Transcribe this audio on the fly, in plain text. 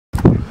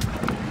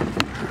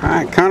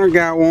Alright, Connor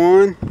got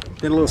one.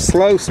 Been a little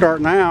slow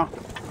starting out.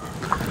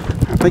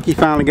 I think he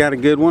finally got a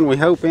good one. We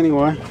hope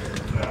anyway.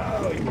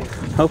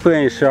 Hope it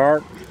ain't a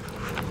shark.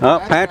 Oh,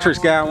 Patrick's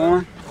got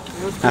one.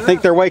 I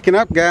think they're waking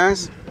up,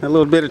 guys. A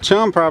little bit of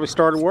chum probably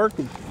started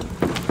working.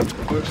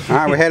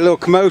 Alright, we had a little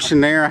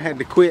commotion there. I had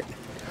to quit.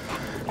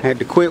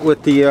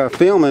 With the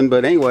filming,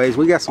 but anyways,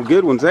 we got some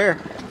good ones there.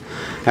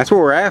 That's what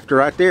we're after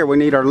right there. We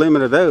need our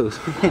limit of those.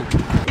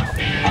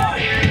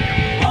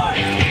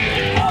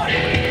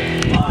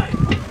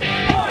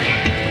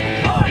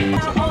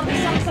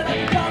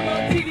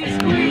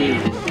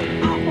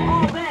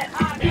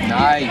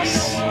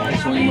 Nice.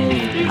 Nice swing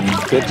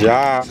move. Good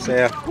job,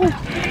 Seth.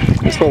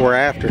 That's what we're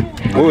after.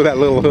 Ooh, that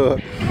little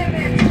hook.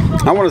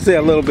 I want to see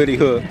a little bitty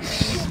hook.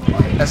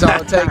 That's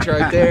all it takes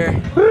right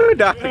there. Woo,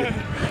 doggy.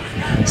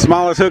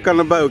 Smallest hook on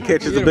the boat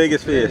catches the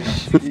biggest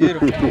fish.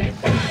 Beautiful.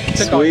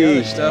 Took all the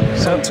other stuff.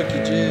 Some took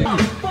your jig.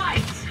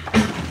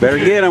 Better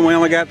get them. We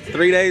only got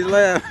 3 days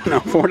left. No,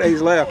 4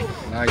 days left.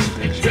 Nice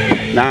fish.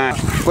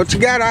 Nice. What you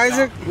got,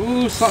 Isaac?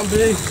 Ooh, something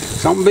big.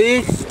 Something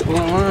big? Pull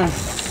on line.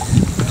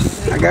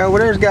 I got over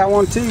there's got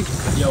one too.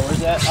 Yo, where's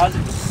that,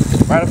 Isaac?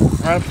 Right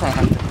up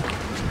front.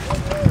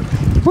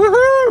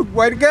 Woohoo!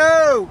 Way to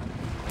go!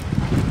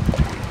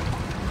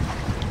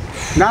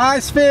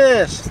 Nice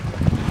fish.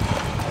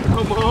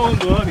 Come on,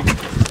 buddy.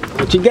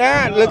 What you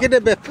got? Look at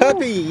the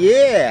puppy.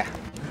 Yeah.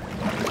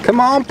 Come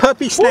on,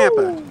 puppy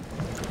snapper. Woo.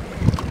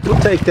 We'll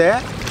take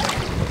that.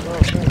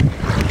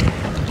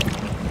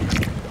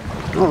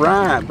 All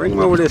right, bring him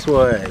over this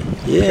way.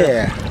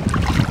 Yeah.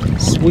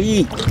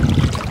 Sweet.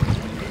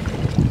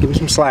 Give him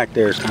some slack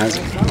there,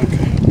 Isaac.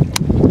 Okay.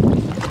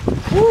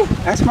 Woo,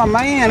 that's my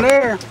man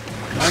there.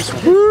 Nice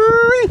one.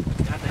 Woo.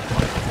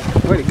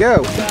 Way to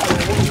go.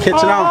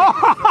 Catching on.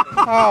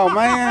 Oh,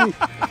 man.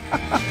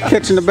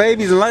 Catching the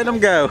babies and letting them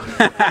go.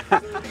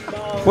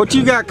 What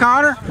you got,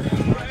 Connor?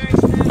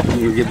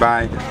 You get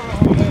by.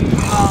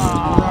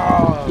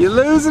 You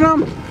losing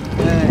them?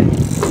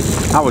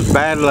 I was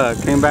bad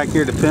luck. Came back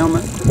here to film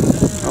it.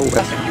 Oh,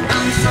 well.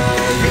 I'm so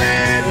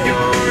glad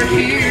you're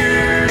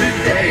here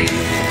today.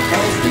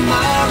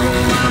 Tomorrow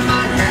I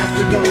might have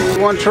to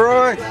go. One,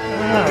 Troy?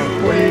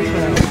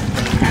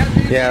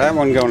 Yeah, that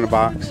one go in the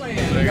box.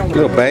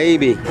 Little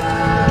baby.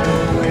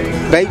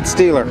 Bait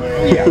stealer.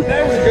 Yeah,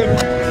 that was a good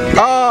one.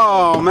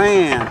 Oh,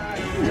 man.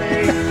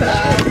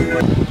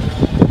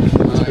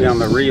 Must be on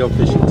the real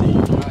fishing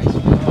team.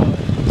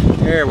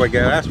 There we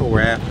go. That's what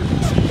we're after.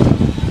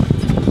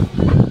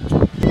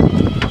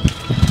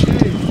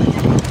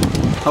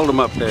 Hold them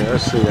up there.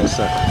 Let's see that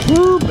sucker.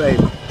 Woo,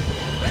 baby.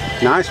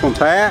 Nice one,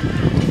 Pat.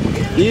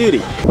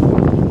 Beauty.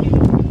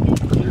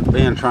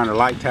 Ben trying to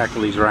light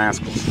tackle these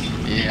rascals.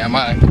 Yeah, I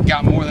might have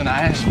got more than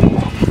I asked for.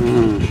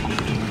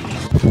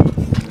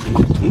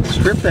 You can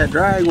strip that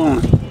drag on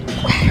it.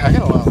 I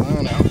got a lot of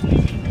line out.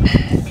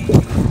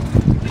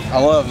 I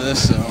love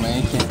this though,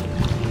 man.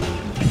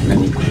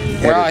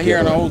 We're out here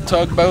on an old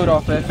tugboat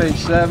off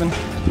FH-7.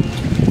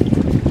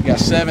 We got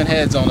 7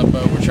 heads on the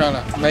boat. We're trying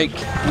to make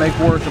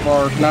work of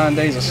our 9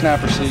 days of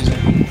snapper season.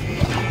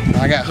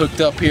 I got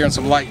hooked up here on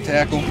some light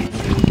tackle.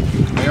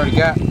 We already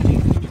got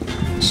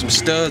some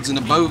studs in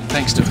the boat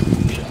thanks to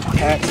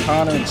Pat,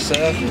 Connor, and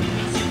Seth, and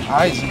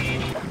Isaac.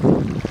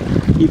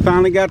 You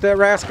finally got that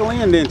rascal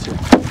in, didn't you?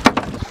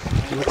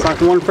 Looks like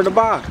one for the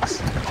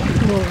box.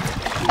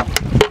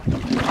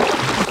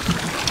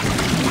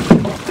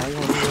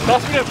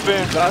 That's good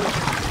fish, Isaac.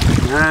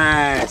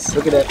 Nice.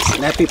 Look at that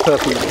snappy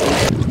puppy.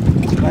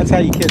 That's how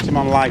you catch them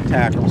on light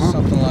tackle, huh?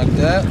 Something like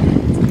that.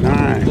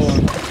 Nice.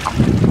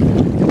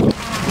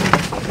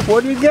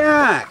 What do you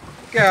got?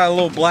 Got a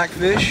little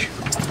blackfish.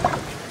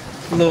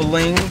 A little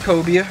ling,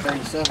 cobia.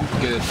 37.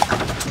 Good.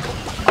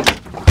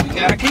 We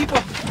gotta keep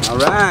them. All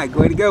right,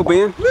 way to go,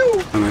 Ben.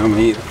 Woo. I'm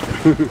eat it.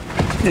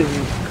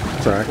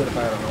 That's all right.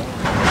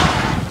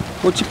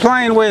 What you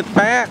playing with,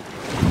 Pat?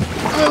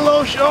 A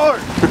little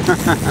short.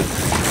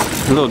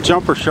 A little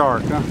jumper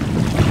shark, huh?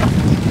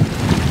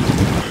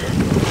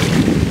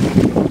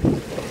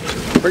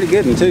 Pretty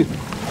good one too.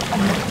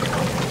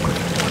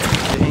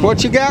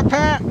 What you got,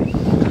 Pat?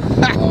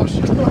 Oh,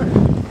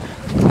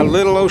 sure. A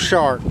little old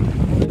shark.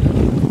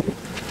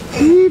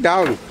 Ooh,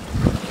 dog.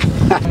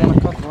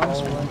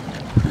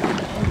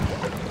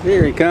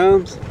 Here he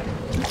comes.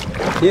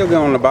 He'll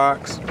go in the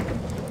box.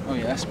 Oh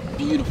yeah, that's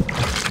beautiful.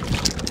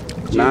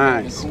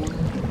 Nice.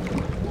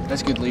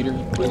 That's good leader.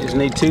 We just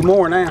need 2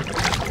 more now.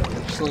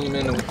 Sling him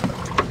in.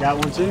 Got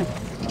one too?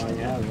 Oh,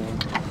 yeah, one.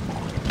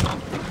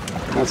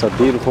 That's a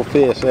beautiful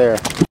fish there.